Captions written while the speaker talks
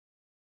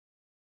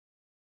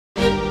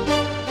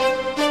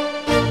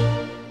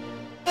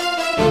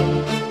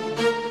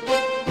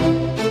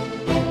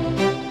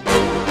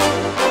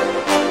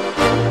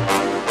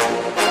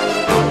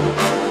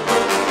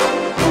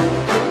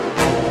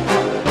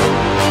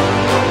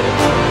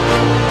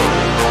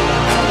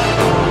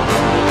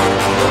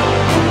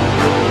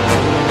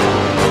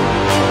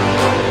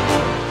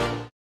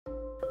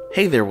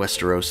Hey there,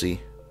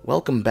 Westerosi.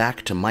 Welcome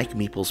back to Mike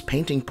Meeple's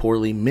Painting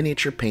Poorly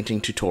miniature painting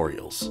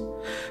tutorials.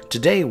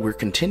 Today we're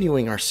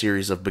continuing our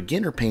series of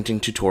beginner painting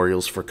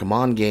tutorials for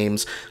CMON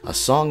Games, A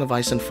Song of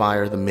Ice and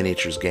Fire the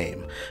Miniatures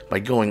game, by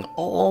going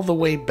all the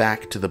way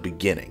back to the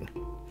beginning.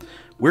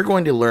 We're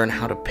going to learn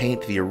how to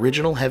paint the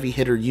original heavy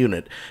hitter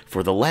unit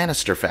for the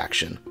Lannister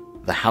faction,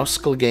 the House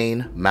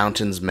Clegane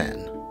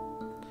MountainsMen.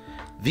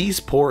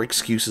 These poor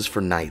excuses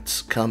for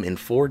knights come in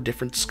 4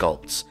 different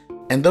sculpts,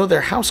 and though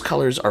their house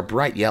colors are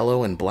bright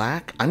yellow and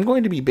black, I'm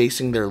going to be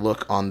basing their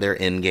look on their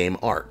in-game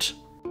art.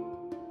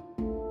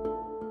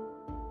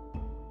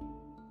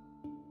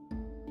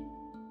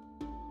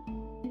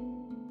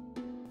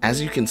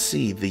 As you can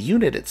see, the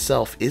unit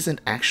itself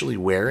isn't actually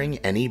wearing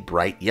any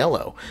bright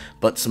yellow,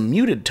 but some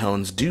muted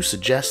tones do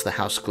suggest the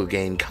House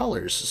Clegane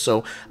colors,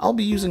 so I'll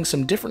be using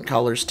some different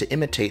colors to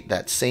imitate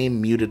that same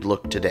muted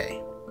look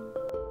today.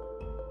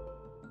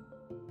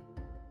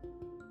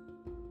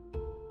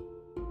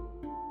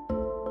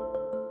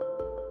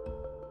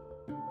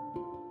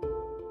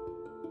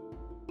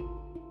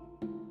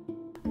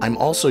 I'm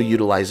also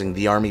utilizing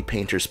the Army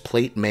Painter's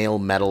Plate Mail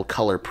Metal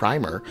Color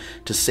Primer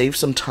to save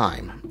some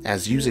time,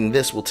 as using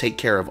this will take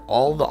care of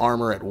all the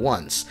armor at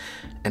once,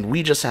 and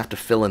we just have to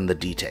fill in the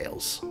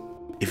details.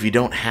 If you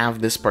don't have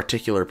this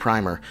particular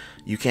primer,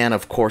 you can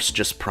of course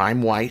just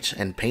prime white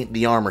and paint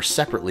the armor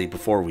separately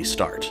before we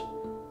start.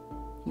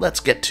 Let's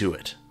get to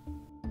it.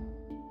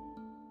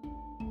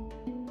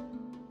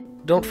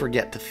 Don't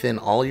forget to thin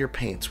all your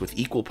paints with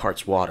equal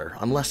parts water,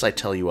 unless I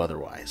tell you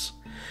otherwise.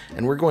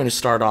 And we're going to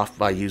start off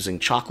by using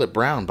Chocolate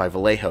Brown by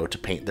Vallejo to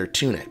paint their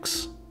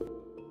tunics.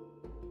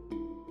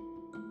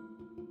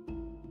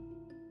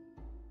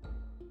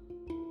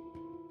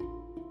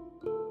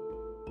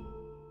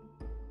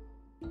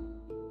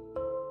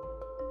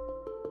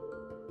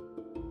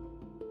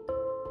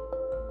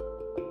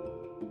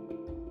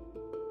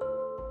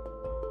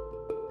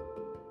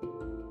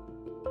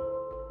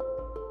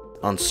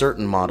 On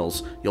certain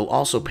models, you'll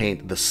also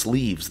paint the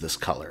sleeves this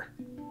color.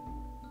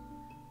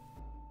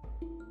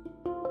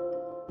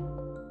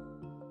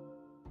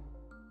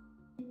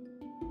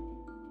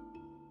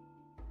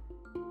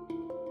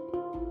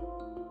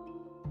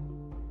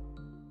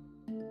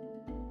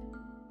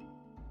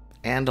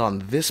 And on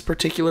this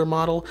particular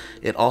model,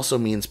 it also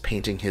means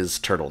painting his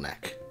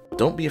turtleneck.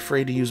 Don't be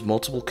afraid to use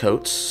multiple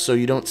coats so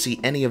you don't see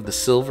any of the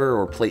silver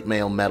or plate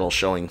mail metal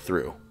showing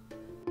through.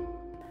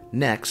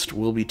 Next,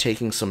 we'll be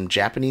taking some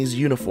Japanese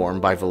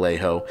uniform by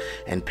Vallejo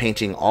and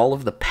painting all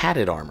of the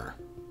padded armor.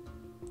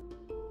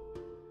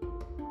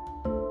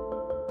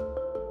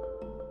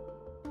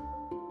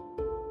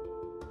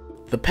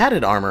 The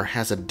padded armor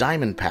has a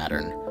diamond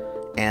pattern,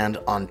 and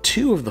on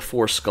 2 of the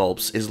 4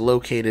 sculpts is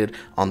located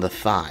on the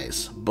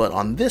thighs, but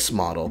on this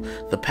model,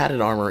 the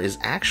padded armor is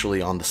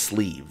actually on the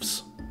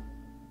sleeves.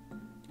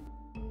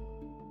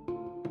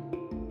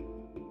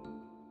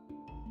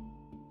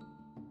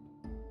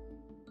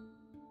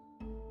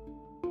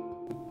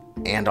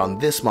 And on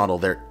this model,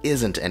 there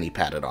isn't any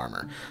padded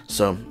armor,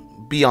 so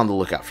be on the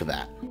lookout for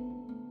that.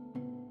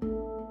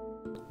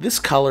 This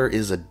color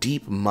is a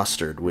deep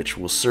mustard, which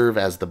will serve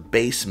as the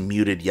base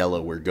muted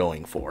yellow we're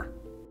going for.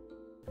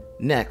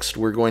 Next,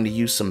 we're going to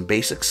use some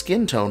basic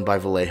skin tone by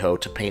Vallejo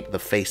to paint the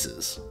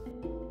faces.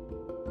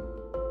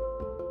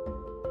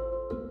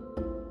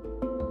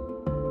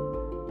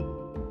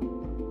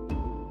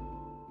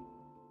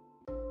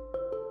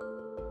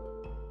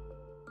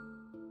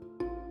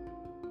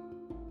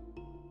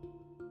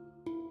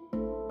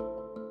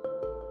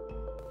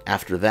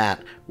 After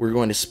that, we're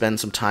going to spend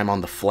some time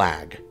on the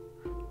flag.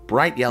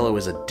 Bright yellow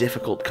is a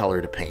difficult color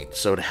to paint,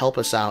 so to help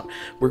us out,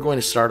 we're going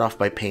to start off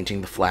by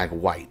painting the flag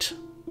white.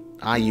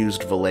 I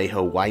used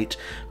Vallejo white,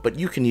 but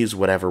you can use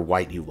whatever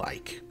white you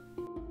like.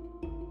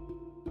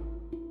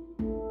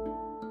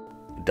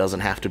 It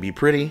doesn't have to be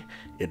pretty,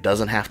 it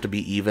doesn't have to be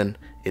even,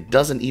 it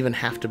doesn't even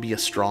have to be a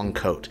strong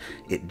coat,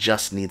 it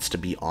just needs to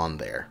be on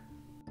there.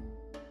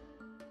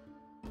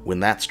 When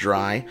that's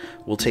dry,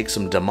 we'll take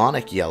some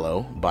Demonic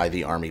Yellow by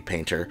the Army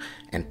Painter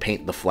and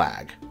paint the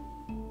flag.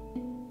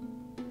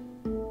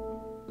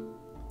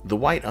 The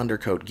white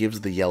undercoat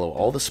gives the yellow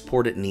all the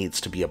support it needs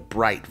to be a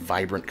bright,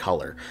 vibrant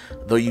color,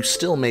 though you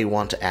still may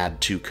want to add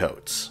 2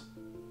 coats.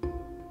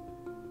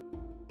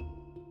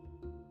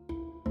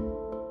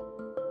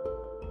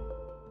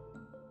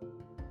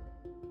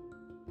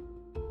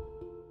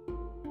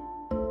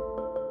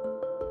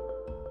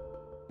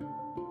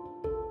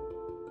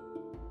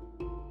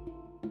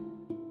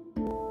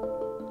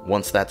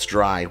 Once that's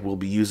dry, we'll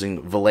be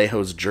using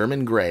Vallejo's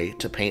German Grey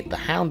to paint the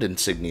hound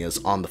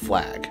insignias on the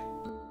flag.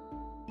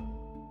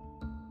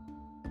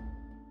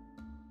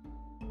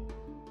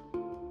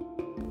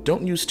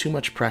 Don't use too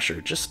much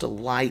pressure, just a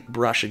light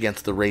brush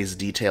against the raised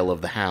detail of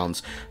the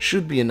hounds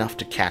should be enough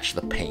to catch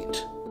the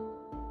paint.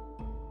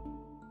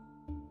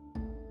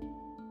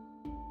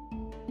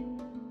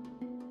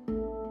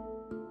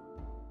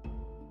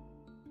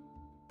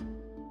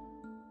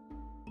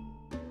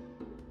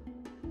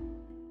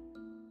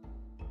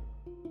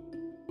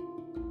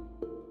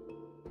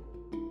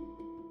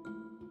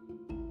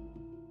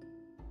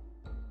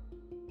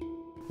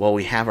 While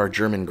we have our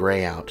German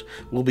gray out,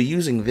 we'll be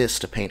using this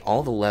to paint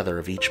all the leather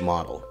of each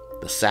model,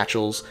 the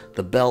satchels,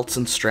 the belts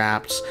and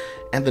straps,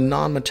 and the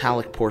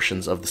non-metallic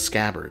portions of the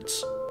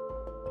scabbards.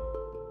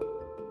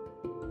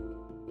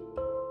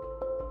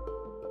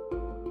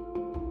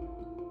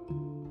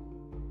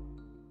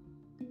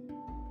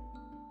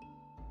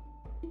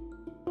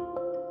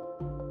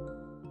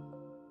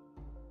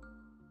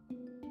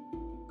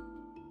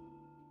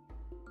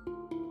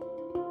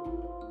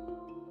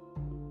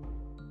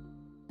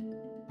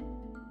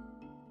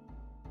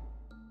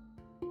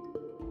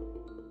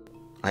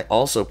 I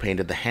also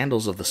painted the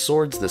handles of the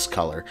swords this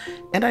color,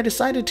 and I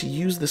decided to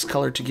use this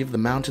color to give the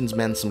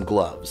MountainsMen some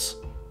gloves.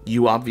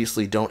 You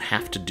obviously don't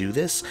have to do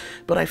this,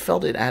 but I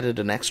felt it added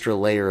an extra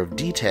layer of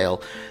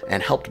detail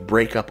and helped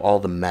break up all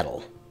the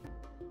metal.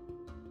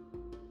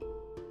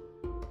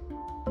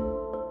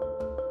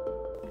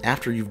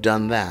 After you've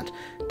done that,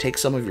 take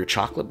some of your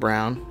chocolate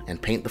brown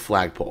and paint the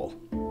flagpole.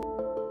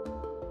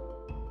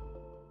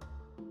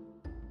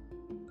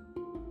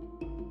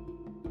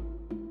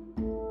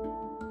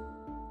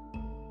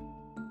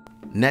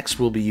 Next,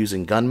 we'll be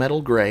using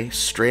gunmetal gray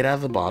straight out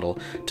of the bottle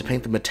to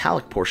paint the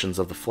metallic portions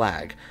of the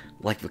flag,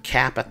 like the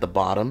cap at the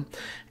bottom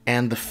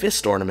and the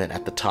fist ornament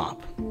at the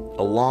top,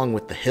 along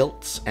with the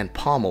hilts and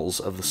pommels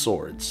of the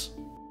swords.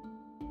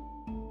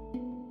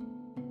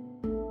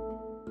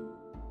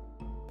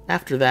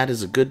 After that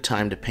is a good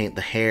time to paint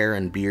the hair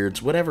and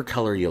beards whatever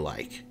color you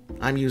like.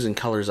 I'm using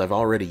colors I've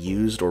already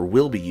used or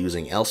will be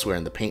using elsewhere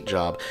in the paint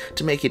job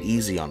to make it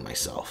easy on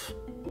myself.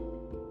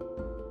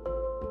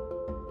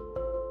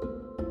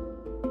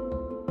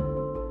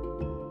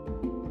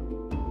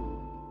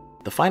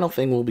 The final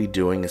thing we'll be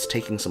doing is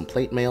taking some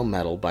plate mail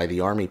metal by the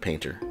army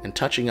painter and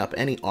touching up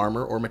any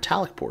armor or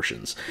metallic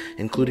portions,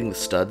 including the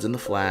studs in the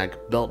flag,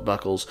 belt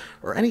buckles,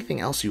 or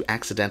anything else you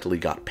accidentally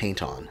got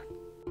paint on.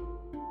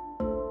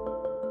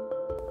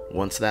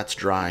 Once that's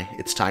dry,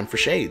 it's time for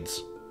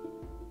shades.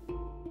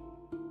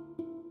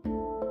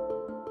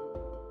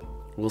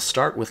 We'll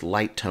start with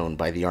light tone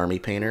by the army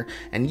painter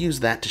and use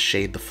that to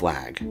shade the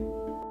flag.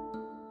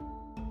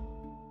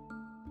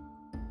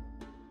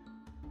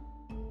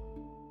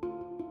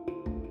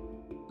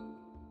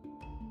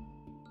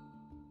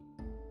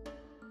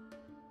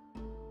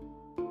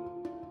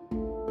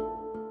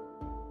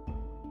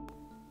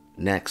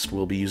 Next,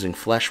 we'll be using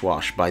Flesh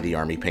Wash by the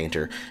Army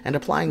Painter and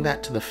applying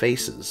that to the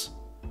faces.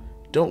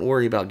 Don't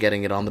worry about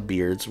getting it on the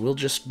beards, we'll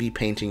just be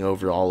painting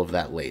over all of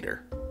that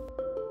later.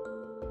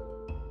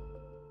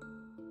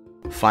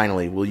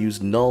 Finally, we'll use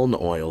Nuln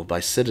Oil by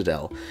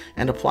Citadel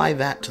and apply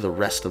that to the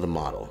rest of the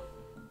model.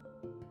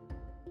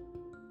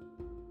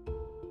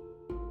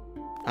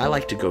 I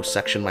like to go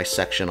section by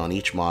section on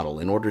each model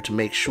in order to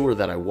make sure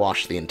that I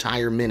wash the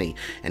entire mini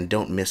and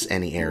don't miss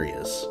any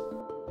areas.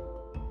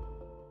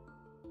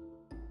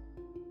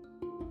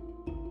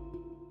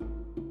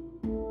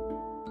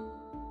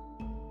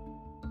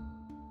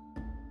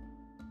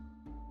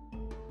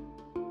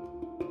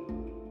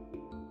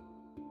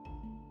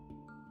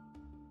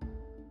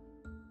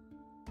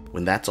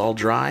 When that's all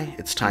dry,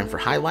 it's time for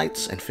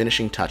highlights and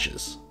finishing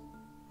touches.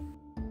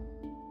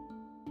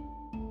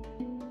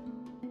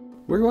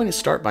 We're going to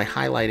start by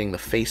highlighting the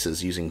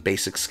faces using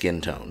basic skin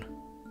tone.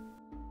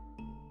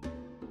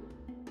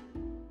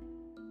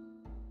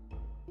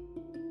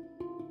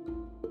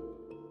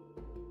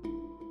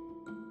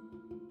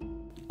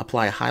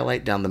 Apply a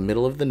highlight down the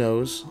middle of the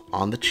nose,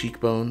 on the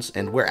cheekbones,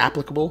 and where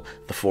applicable,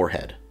 the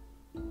forehead.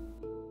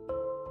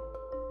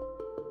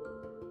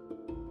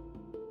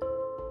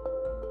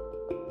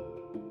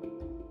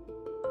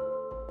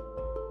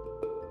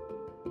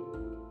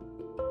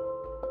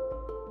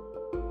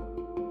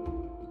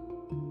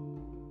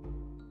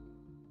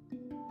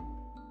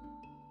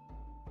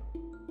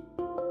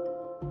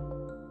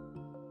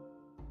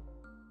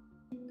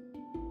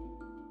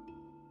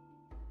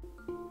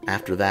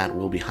 After that,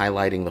 we'll be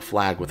highlighting the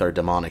flag with our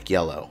demonic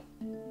yellow.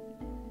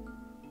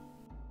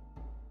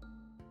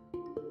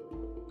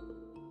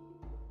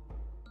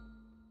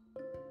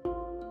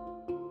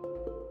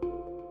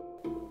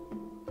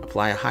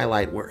 Apply a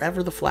highlight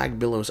wherever the flag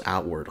billows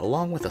outward,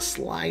 along with a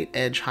slight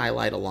edge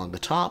highlight along the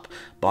top,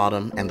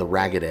 bottom, and the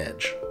ragged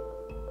edge.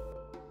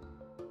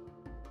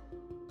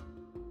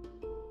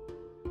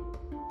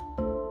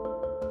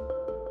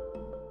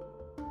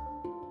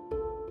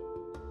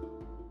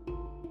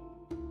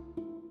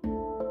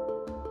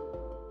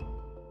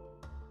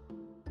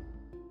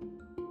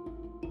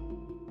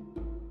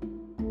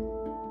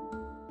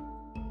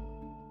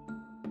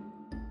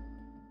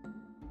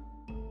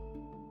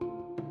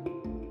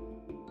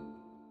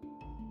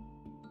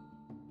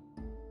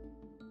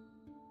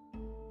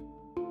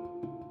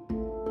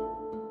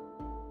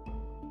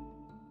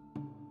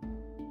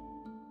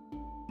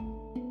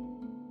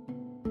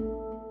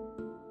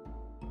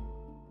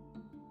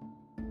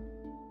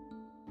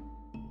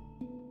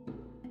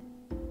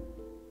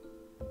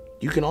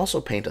 You can also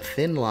paint a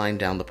thin line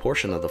down the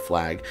portion of the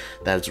flag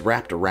that is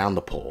wrapped around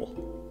the pole.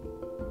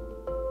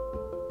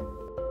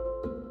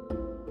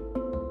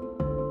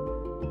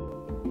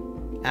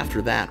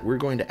 After that, we're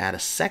going to add a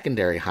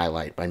secondary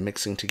highlight by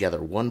mixing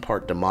together 1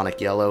 part demonic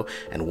yellow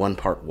and 1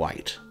 part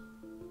white.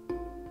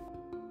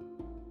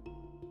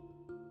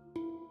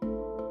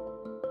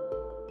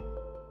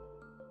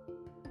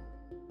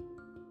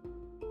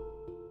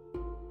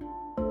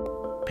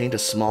 Paint a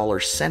smaller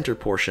center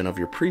portion of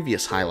your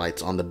previous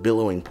highlights on the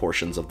billowing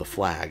portions of the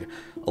flag,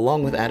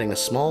 along with adding a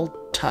small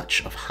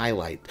touch of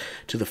highlight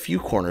to the few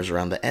corners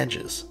around the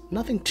edges.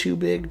 Nothing too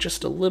big,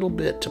 just a little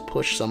bit to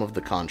push some of the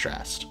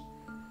contrast.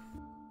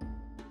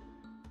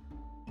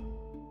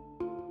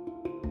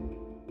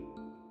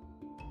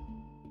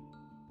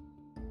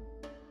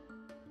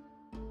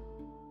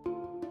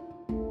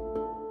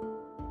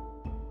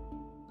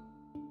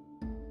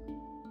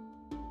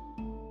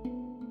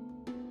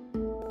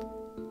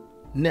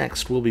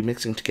 Next, we'll be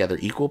mixing together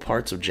equal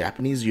parts of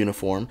Japanese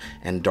uniform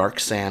and dark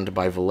sand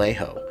by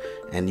Vallejo,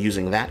 and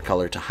using that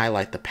color to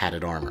highlight the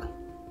padded armor.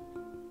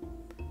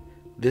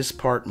 This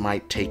part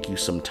might take you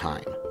some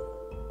time.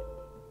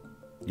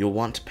 You'll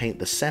want to paint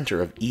the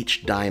center of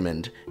each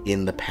diamond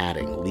in the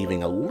padding,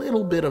 leaving a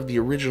little bit of the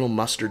original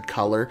mustard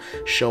color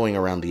showing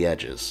around the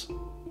edges.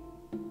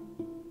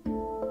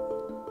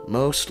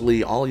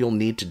 Mostly, all you'll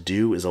need to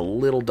do is a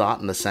little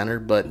dot in the center,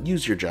 but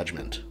use your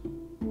judgment.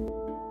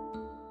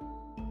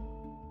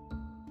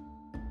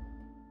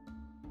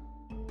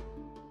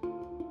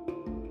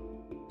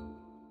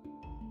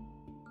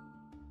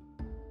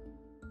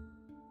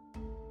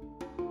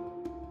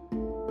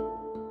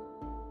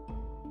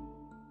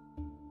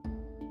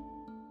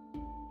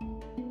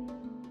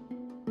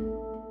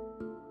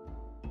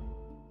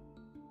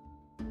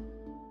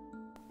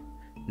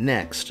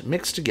 Next,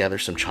 mix together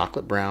some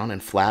chocolate brown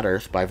and flat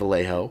earth by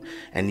Vallejo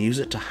and use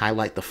it to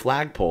highlight the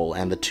flagpole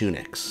and the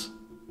tunics.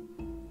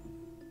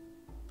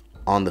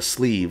 On the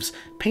sleeves,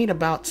 paint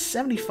about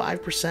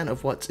 75%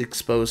 of what's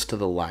exposed to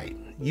the light,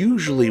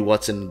 usually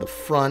what's in the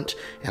front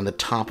and the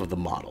top of the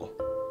model.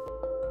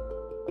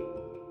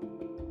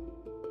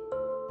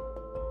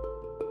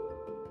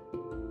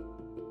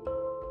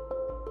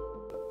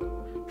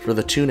 For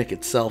the tunic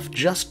itself,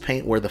 just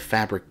paint where the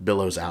fabric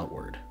billows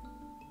outward.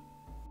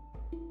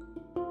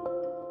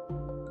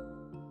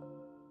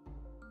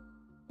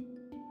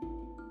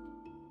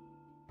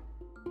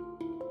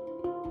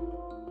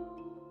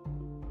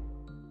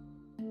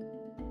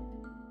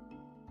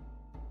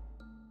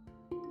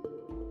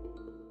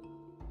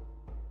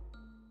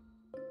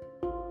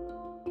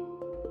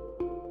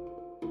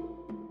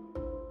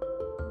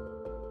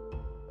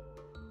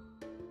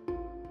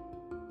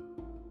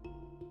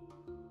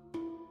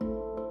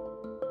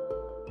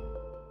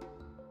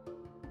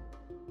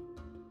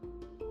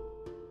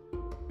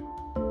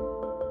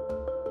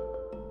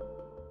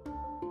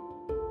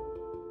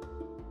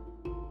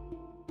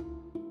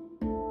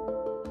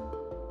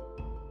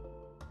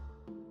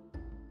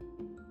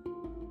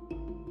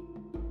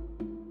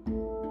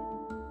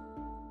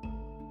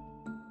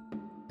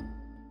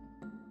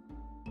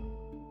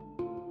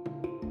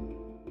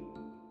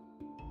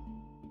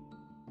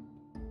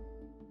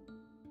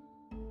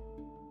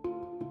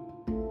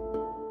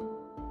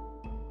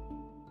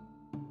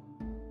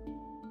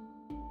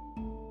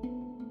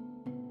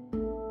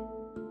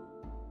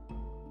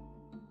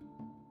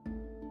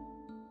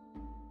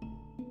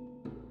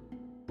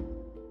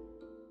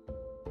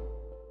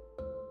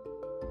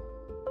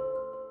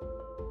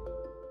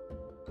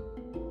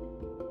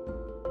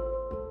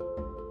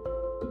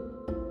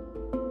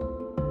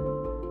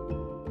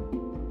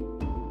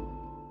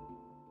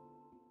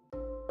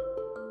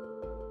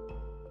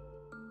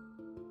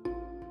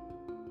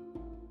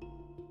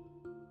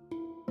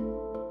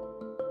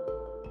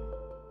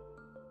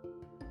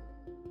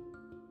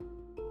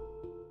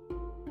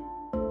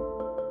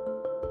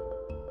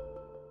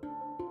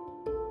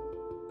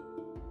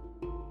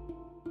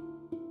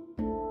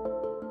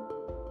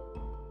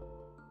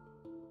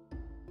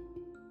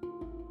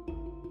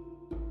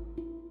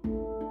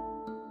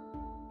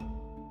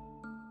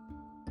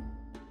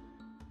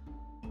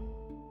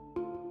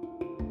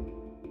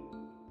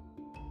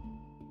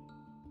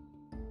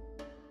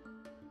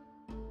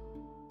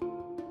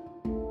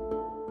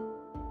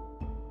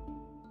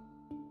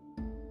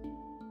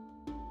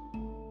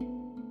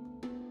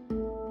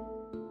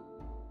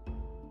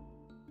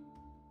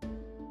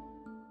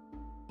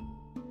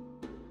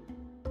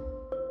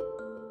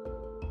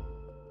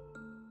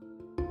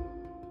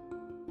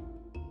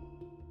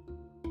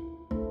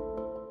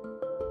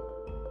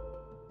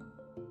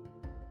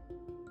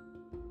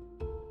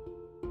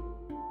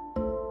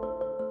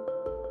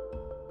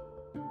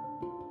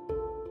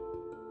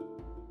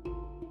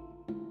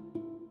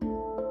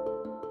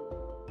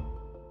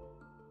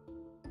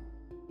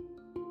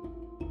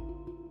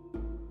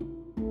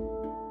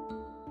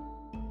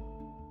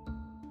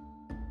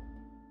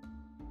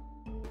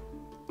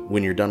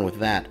 When you're done with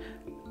that,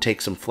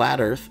 take some flat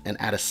earth and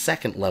add a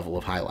second level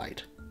of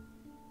highlight.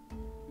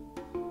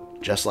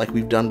 Just like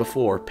we've done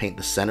before, paint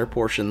the center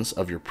portions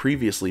of your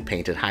previously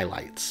painted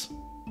highlights.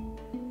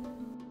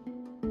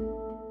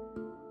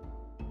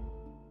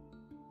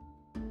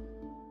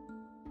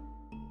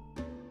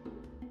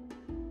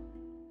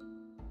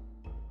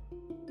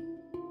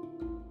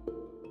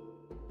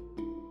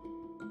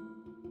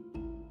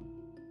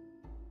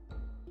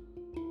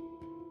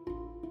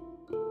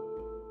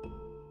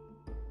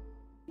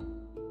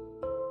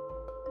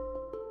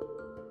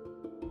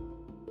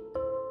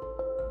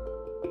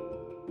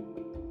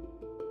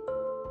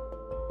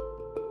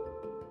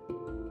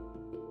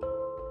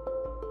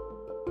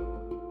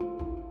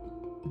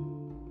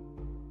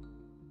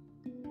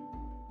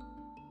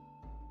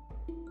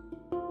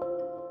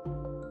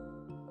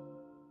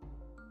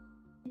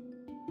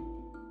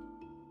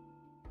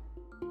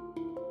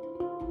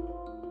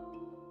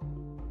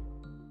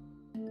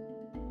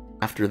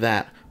 After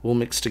that, we'll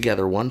mix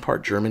together 1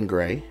 part German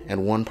gray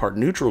and 1 part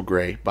neutral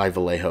gray by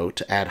Vallejo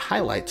to add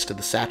highlights to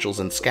the satchels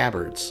and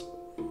scabbards.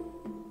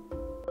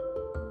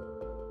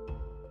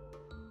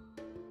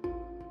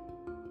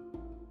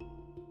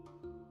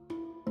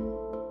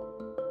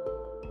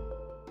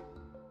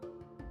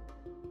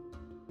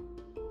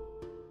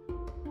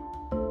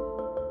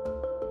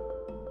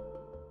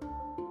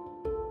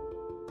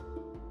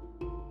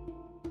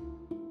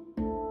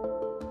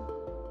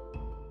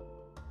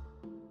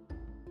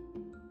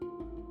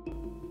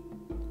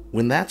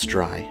 When that's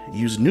dry,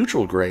 use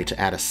neutral gray to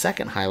add a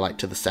second highlight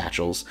to the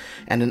satchels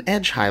and an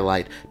edge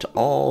highlight to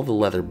all the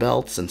leather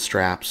belts and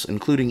straps,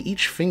 including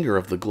each finger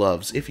of the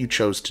gloves if you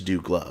chose to do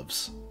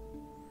gloves.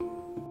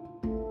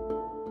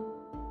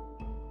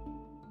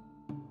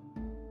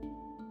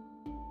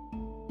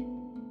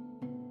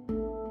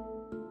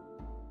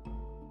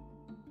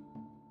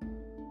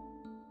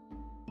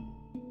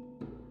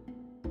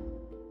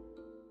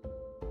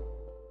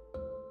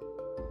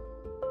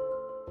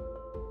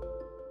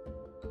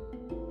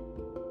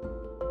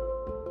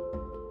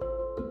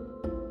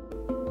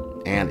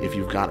 And if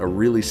you've got a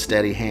really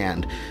steady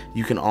hand,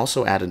 you can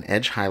also add an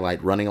edge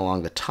highlight running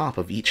along the top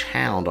of each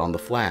hound on the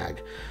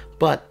flag.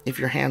 But if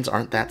your hands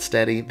aren't that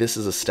steady, this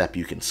is a step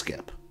you can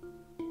skip.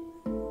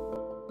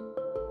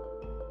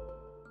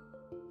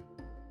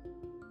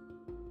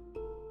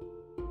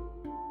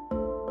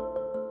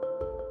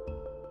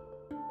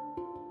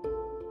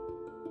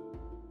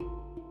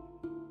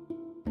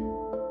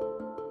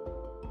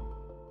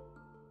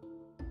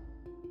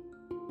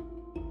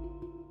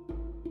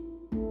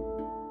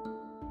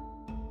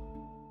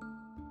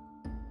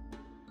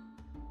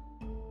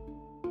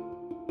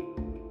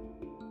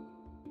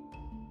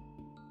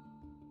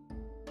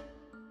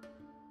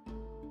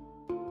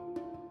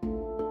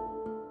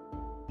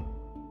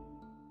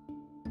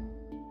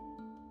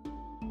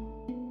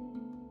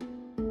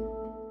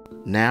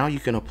 Now you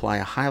can apply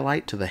a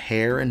highlight to the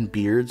hair and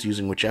beards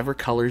using whichever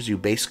colors you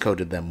base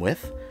coated them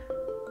with,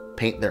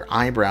 paint their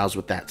eyebrows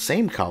with that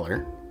same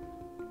color,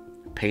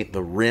 paint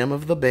the rim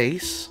of the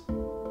base,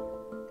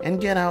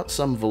 and get out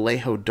some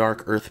Vallejo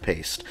dark earth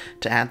paste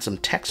to add some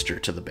texture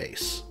to the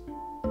base.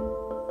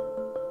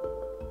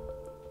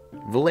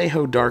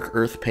 Vallejo dark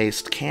earth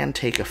paste can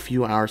take a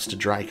few hours to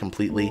dry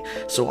completely,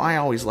 so I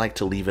always like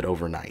to leave it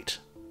overnight.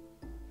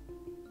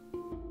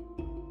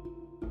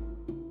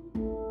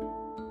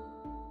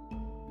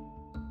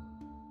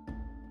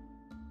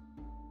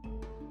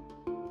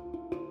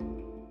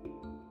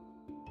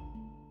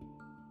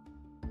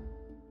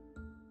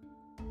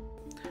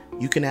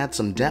 You can add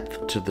some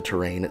depth to the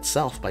terrain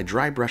itself by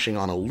dry brushing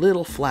on a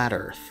little flat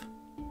earth.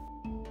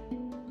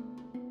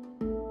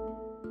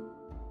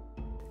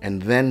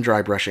 And then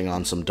dry brushing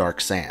on some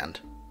dark sand.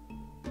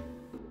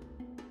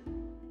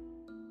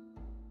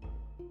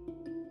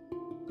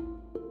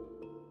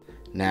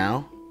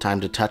 Now,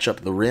 time to touch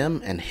up the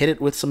rim and hit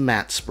it with some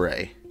matte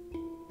spray.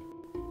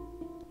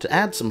 To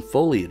add some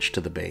foliage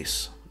to the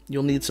base,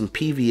 you'll need some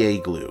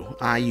PVA glue.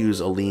 I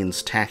use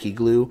Aleene's tacky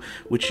glue,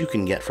 which you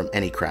can get from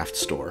any craft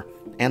store,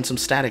 and some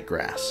static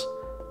grass.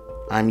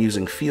 I'm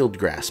using field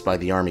grass by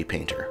the Army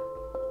Painter.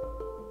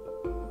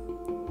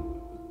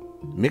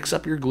 Mix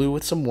up your glue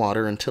with some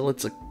water until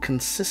it's a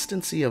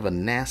consistency of a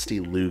nasty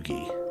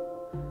loogie.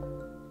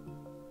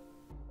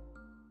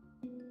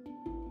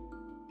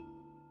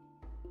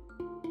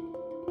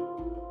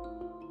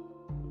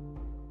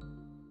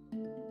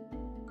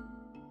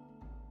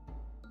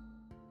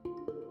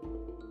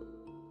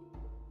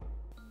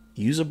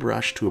 Use a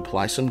brush to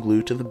apply some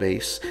glue to the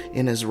base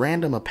in as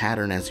random a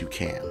pattern as you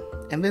can,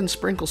 and then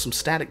sprinkle some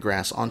static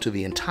grass onto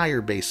the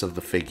entire base of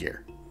the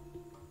figure.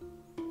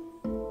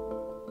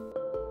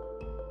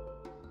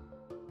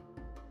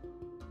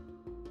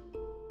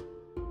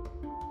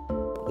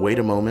 Wait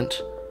a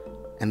moment,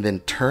 and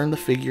then turn the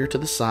figure to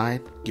the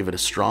side, give it a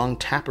strong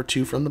tap or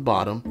two from the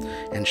bottom,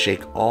 and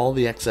shake all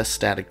the excess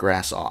static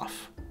grass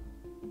off.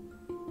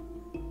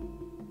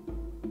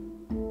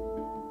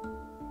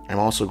 I'm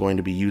also going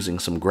to be using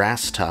some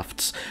grass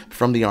tufts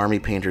from the Army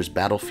Painter's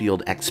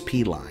Battlefield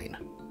XP line.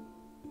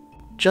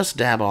 Just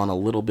dab on a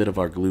little bit of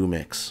our glue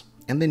mix,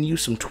 and then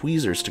use some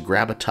tweezers to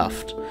grab a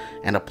tuft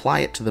and apply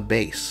it to the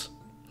base,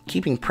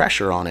 keeping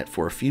pressure on it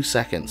for a few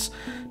seconds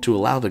to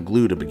allow the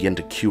glue to begin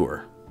to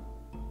cure.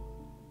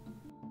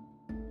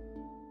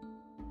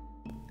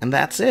 And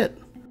that's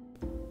it!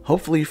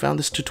 Hopefully you found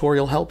this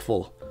tutorial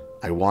helpful.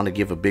 I want to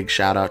give a big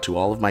shout out to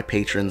all of my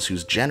patrons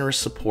whose generous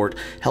support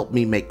helped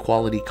me make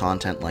quality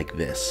content like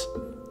this.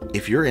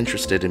 If you're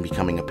interested in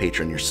becoming a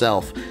patron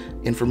yourself,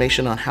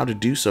 information on how to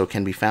do so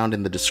can be found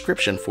in the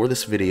description for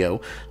this video,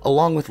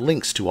 along with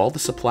links to all the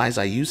supplies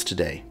I used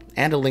today,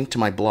 and a link to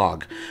my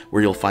blog,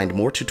 where you'll find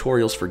more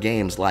tutorials for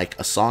games like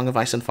A Song of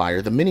Ice and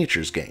Fire, the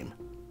miniatures game.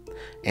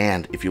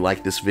 And if you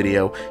like this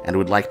video and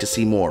would like to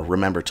see more,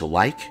 remember to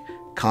like,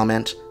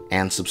 comment,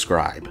 and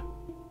subscribe.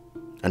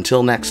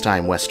 Until next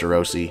time,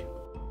 Westerosi.